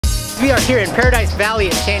We are here in Paradise Valley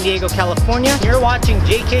in San Diego, California. You're watching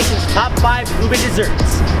Jaycation's Top 5 Ube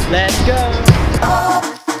Desserts. Let's go!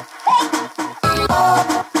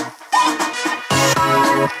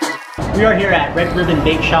 We are here at Red Ribbon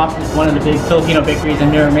Bake Shop. It's one of the big Filipino bakeries in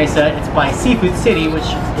Mira Mesa. It's by Seafood City, which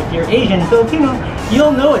if you're Asian Filipino,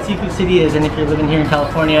 you'll know what Seafood City is. And if you're living here in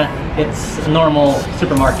California, it's a normal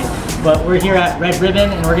supermarket. But we're here at Red Ribbon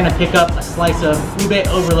and we're gonna pick up a slice of Ube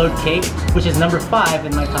Overload Cake, which is number 5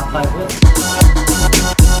 in my top 5 list.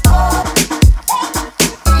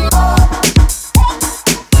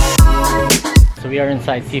 So we are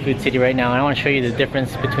inside Seafood City right now, and I want to show you the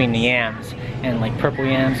difference between the yams and like purple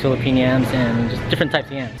yams, Philippine yams, and just different types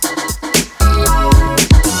of yams.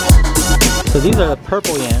 So these are the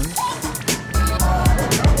purple yams.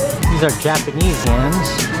 These are Japanese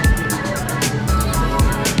yams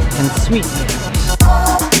and sweet yams.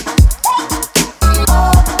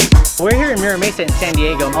 We're here in Mira Mesa in San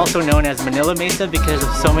Diego, also known as Manila Mesa because of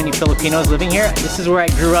so many Filipinos living here. This is where I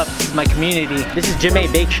grew up. This is my community. This is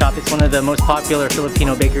Ube Bake Shop. It's one of the most popular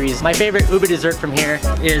Filipino bakeries. My favorite Ube dessert from here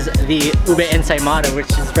is the Ube Ensymada, which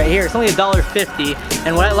is right here. It's only $1.50,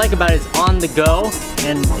 and what I like about it is on the go,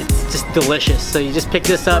 and it's just delicious. So you just pick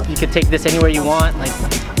this up. You can take this anywhere you want. Like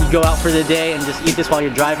you go out for the day and just eat this while you're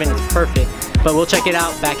driving. It's perfect. But we'll check it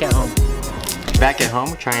out back at home. Back at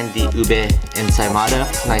home, trying the Ube Ensymada.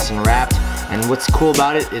 It's nice and wrapped, and what's cool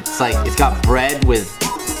about it, it's got bread with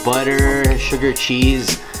butter, sugar,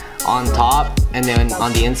 cheese on top, and then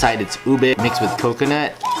on the inside it's ube mixed with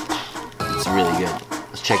coconut. It's really good.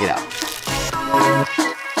 Let's check it out.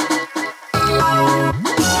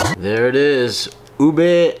 There it is,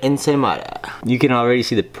 Ube Ensymada. You can already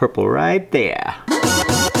see the purple right there.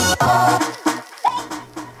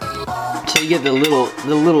 So you get the little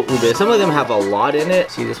ube. Some of them have a lot in it.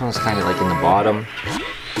 See, this one's kind of like in the bottom.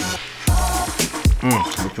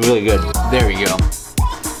 It's really good. There we go.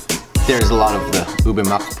 There's a lot of the Ube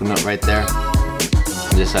Macapuno right there.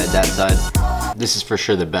 This side, that side. This is for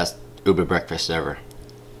sure the best Ube breakfast ever.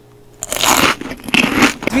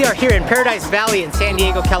 We are here in Paradise Valley in San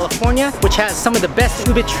Diego, California, which has some of the best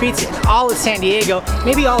Ube treats in all of San Diego,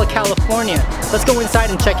 maybe all of California. Let's go inside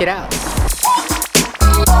and check it out.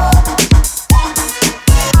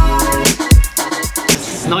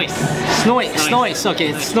 Snoice. Okay,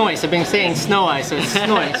 it's Snoice. I've been saying snow ice, so it's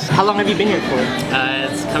Snoice. How long have you been here for?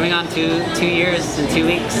 It's coming on 2 years and 2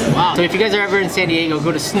 weeks. Wow. So if you guys are ever in San Diego,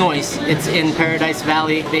 go to Snoice. It's in Paradise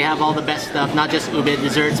Valley. They have all the best stuff, not just Ube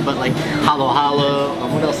desserts, but like halo halo.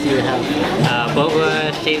 What else do you have?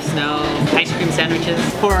 Boba, shaved snow, ice cream sandwiches.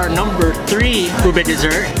 For our number 3 Ube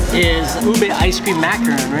dessert is Ube Ice Cream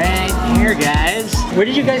Macaron right here, guys. Where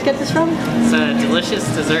did you guys get this from? It's a delicious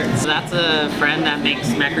dessert. So that's a friend that makes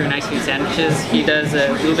macaron ice cream sandwiches. He does a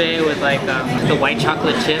ube with like the white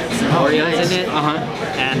chocolate chips and Oreos in it,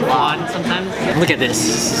 and flan sometimes. Look at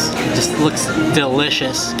this. It just looks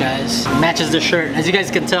delicious, guys. Matches the shirt. As you guys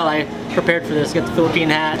can tell, I prepared for this. Got the Philippine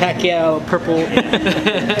hat, Pacquiao, purple.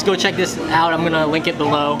 Let's go check this out. I'm gonna link it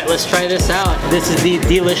below. Let's try this out. This is the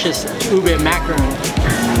delicious Ube Macaron.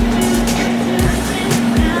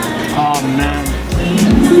 Oh man,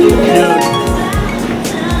 dude,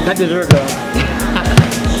 that dessert though.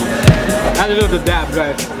 I love the dab,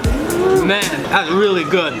 guys. Man, that's really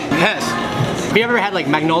good. Yes. Have you ever had like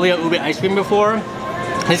Magnolia Ube ice cream before?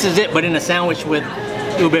 This is it, but in a sandwich with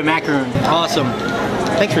Ube Macaron. Awesome.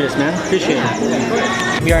 Thanks for this, man. Appreciate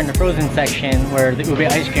it. We are in the frozen section where the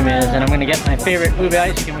Ube ice cream is, and I'm gonna get my favorite Ube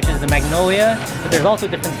ice cream, which is the Magnolia. But there's also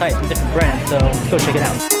different types and different brands, so let's go check it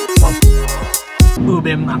out.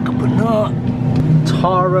 Ube Macapuno,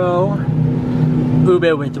 Taro,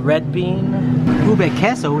 Ube with red bean, Ube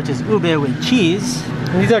Queso, which is ube with cheese.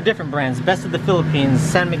 And these are different brands. Best of the Philippines,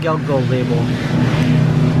 San Miguel Gold label.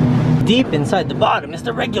 Deep inside the bottom is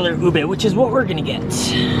the regular ube, which is what we're gonna get.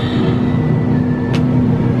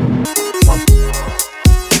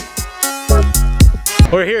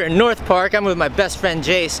 We're here in North Park. I'm with my best friend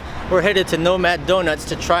Jace. We're headed to Nomad Donuts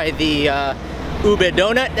to try the Ube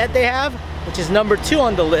donut that they have, which is number 2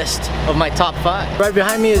 on the list of my top 5. Right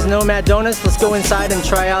behind me is Nomad Donuts. Let's go inside and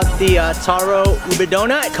try out the Taro Ube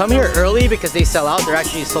Donut. Come here early because they sell out. They're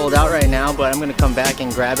actually sold out right now, but I'm gonna come back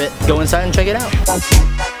and grab it. Go inside and check it out.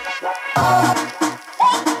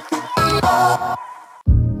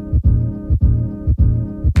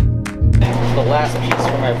 The last piece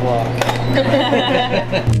for my vlog.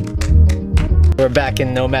 We're back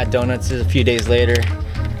in Nomad Donuts a few days later.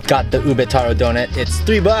 Got the Ube Taro donut. It's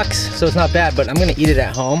 $3, so it's not bad, but I'm gonna eat it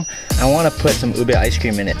at home. I wanna put some Ube ice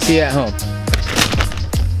cream in it. See you at home.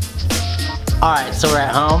 All right, so we're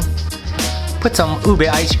at home. Put some Ube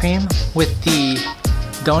ice cream with the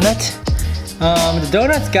donut. The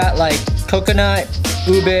donut's got like coconut,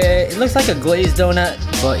 ube. It looks like a glazed donut,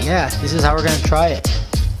 but yeah, this is how we're gonna try it.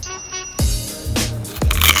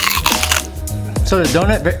 So the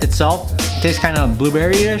donut itself tastes kind of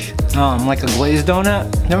blueberry-ish, like a glazed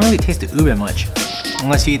donut. Don't really taste the ube much,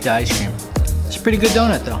 unless you eat the ice cream. It's a pretty good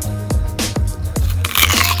donut though.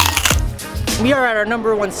 We are at our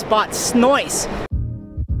 #1 spot, Snoice.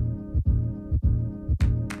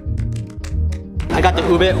 I got the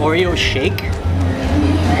Ube Oreo Shake.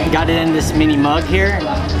 Got it in this mini mug here.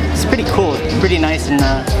 It's pretty cool, it's pretty nice, and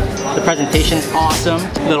the presentation's awesome.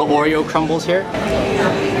 Little Oreo crumbles here.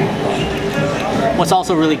 What's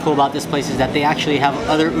also really cool about this place is that they actually have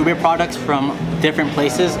other Ube products from different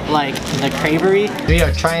places, like the Cravery. We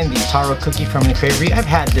are trying the Taro Cookie from the Cravery. I've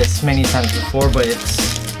had this many times before, but it's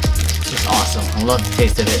just awesome. I love the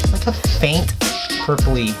taste of it. It's like a faint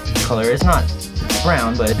purpley color. It's not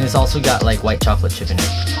brown, but it's also got like white chocolate chip in it.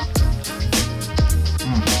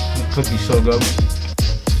 The cookie's so good.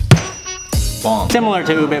 Bomb. Similar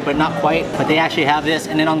to Ube, but not quite. But they actually have this,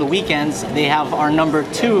 and then on the weekends they have our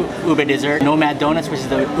 #2 Ube dessert, Nomad Donuts, which is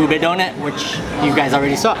the Ube donut, which you guys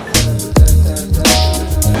already saw.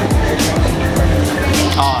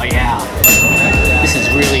 Oh yeah, this is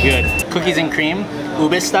really good. Cookies and cream,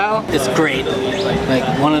 Ube style. It's great. Like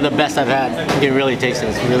one of the best I've had. You can really taste it.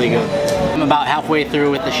 It's really good. I'm about halfway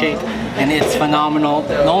through with the shake, and it's phenomenal.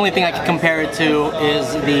 The only thing I can compare it to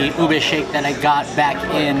is the Ube Shake that I got back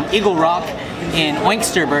in Eagle Rock in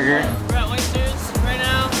Oyster Burger. We're at Oysters right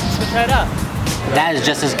now. Let's go try it out. That is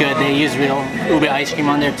just as good. They use real Ube ice cream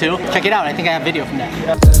on there too. Check it out. I think I have video from that. You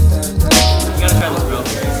gotta try this, bro.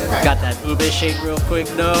 Got that Ube Shake real quick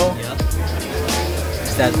though. Yeah.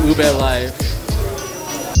 It's that Ube life.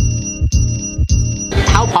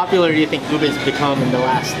 How popular do you think Ube's become in the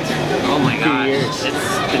last Oh my few gosh, years?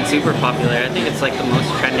 it's been super popular. I think it's like the most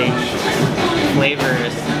trending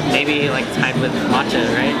flavors. Maybe like tied with matcha,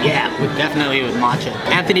 right? Yeah, definitely with matcha.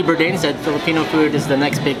 Anthony Bourdain said Filipino food is the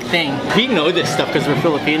next big thing. We know this stuff because we're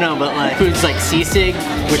Filipino, but like foods like sisig,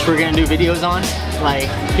 which we're gonna do videos on, like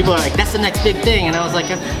people are like, that's the next big thing, and I was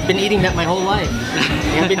like, I've been eating that my whole life.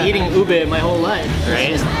 I've been eating Ube my whole life.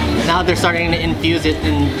 Right. Now they're starting to infuse it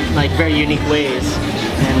in like very unique ways,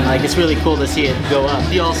 and like it's really cool to see it go up.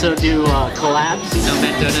 You also do collabs.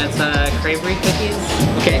 Nomad Donuts Cravery cookies.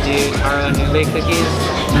 Okay. We do Taro and Ube cookies.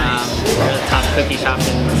 We're the top cookie shop in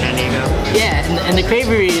San Diego. Yeah, and the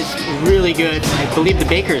Cravery is really good. I believe the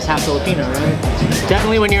baker is half Filipino, right?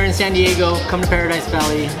 Definitely when you're in San Diego, come to Paradise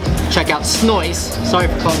Valley, check out Snoice. Sorry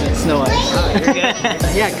for calling it Snow Ice. Oh, you're good.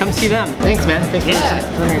 Yeah, come see them. Thanks, man. Thanks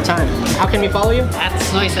for your time. How can we follow you? At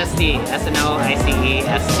Snoice SD.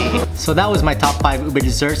 SNOICEST. So that was my top 5 Ube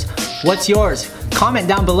desserts. What's yours? Comment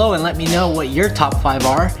down below and let me know what your top 5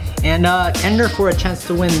 are. And enter for a chance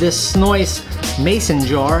to win this Snoice mason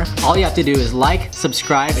jar. All you have to do is like,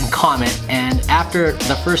 subscribe, and comment. And after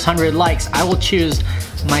the first 100 likes, I will choose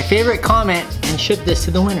my favorite comment and ship this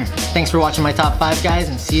to the winner. Thanks for watching my top 5, guys,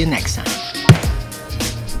 and see you next time.